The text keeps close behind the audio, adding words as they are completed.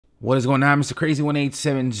What is going on, Mr. Crazy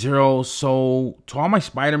 1870? So, to all my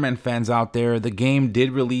Spider-Man fans out there, the game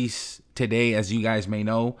did release today, as you guys may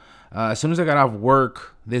know. As soon as I got off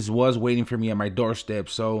work, this was waiting for me at my doorstep.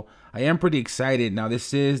 So, I am pretty excited. Now,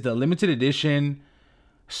 this is the limited edition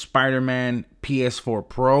Spider-Man PS4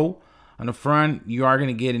 Pro. On the front, you are going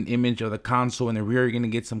to get an image of the console. In the rear, you're going to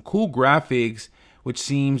get some cool graphics, which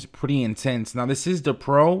seems pretty intense. Now, this is the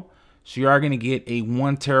Pro, so you are going to get a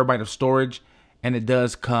 1 terabyte of storage, and it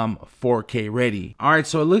does come 4K ready. All right,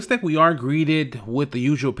 so it looks like we are greeted with the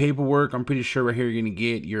usual paperwork. I'm pretty sure right here you're gonna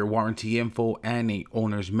get your warranty info and a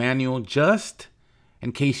owner's manual, just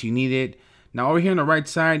in case you need it. Now over here on the right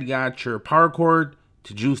side, you got your power cord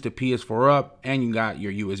to juice the PS4 up, and you got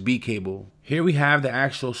your USB cable. Here we have the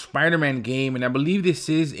actual Spider-Man game, and I believe this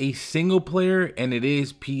is a single player, and it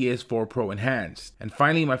is PS4 Pro enhanced. And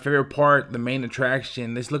finally, my favorite part, the main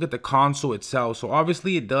attraction, let's look at the console itself. So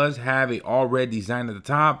obviously it does have a all red design at the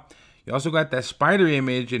top. You also got that spider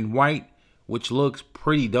image in white, which looks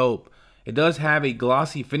pretty dope. It does have a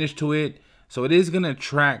glossy finish to it, so it is going to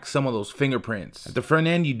track some of those fingerprints. At the front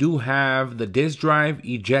end, you do have the disk drive,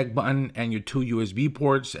 eject button, and your 2 USB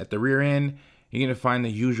ports. At the rear end, you're going to find the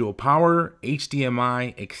usual power,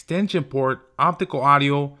 HDMI, extension port, optical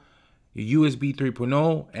audio, your USB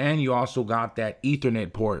 3.0, and you also got that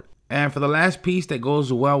Ethernet port. And for the last piece that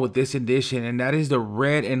goes well with this edition, and that is the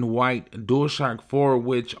red and white DualShock 4,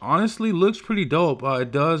 which honestly looks pretty dope.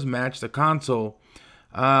 It does match the console.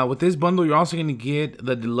 With this bundle, you're also going to get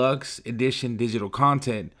the deluxe edition digital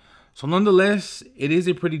content. So nonetheless, it is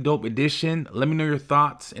a pretty dope edition. Let me know your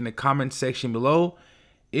thoughts in the comment section below.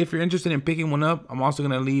 If you're interested in picking one up, I'm also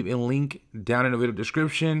going to leave a link down in the video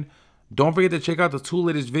description. Don't forget to check out the 2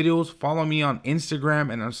 latest videos. Follow me on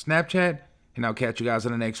Instagram and on Snapchat, and I'll catch you guys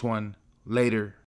in the next one. Later.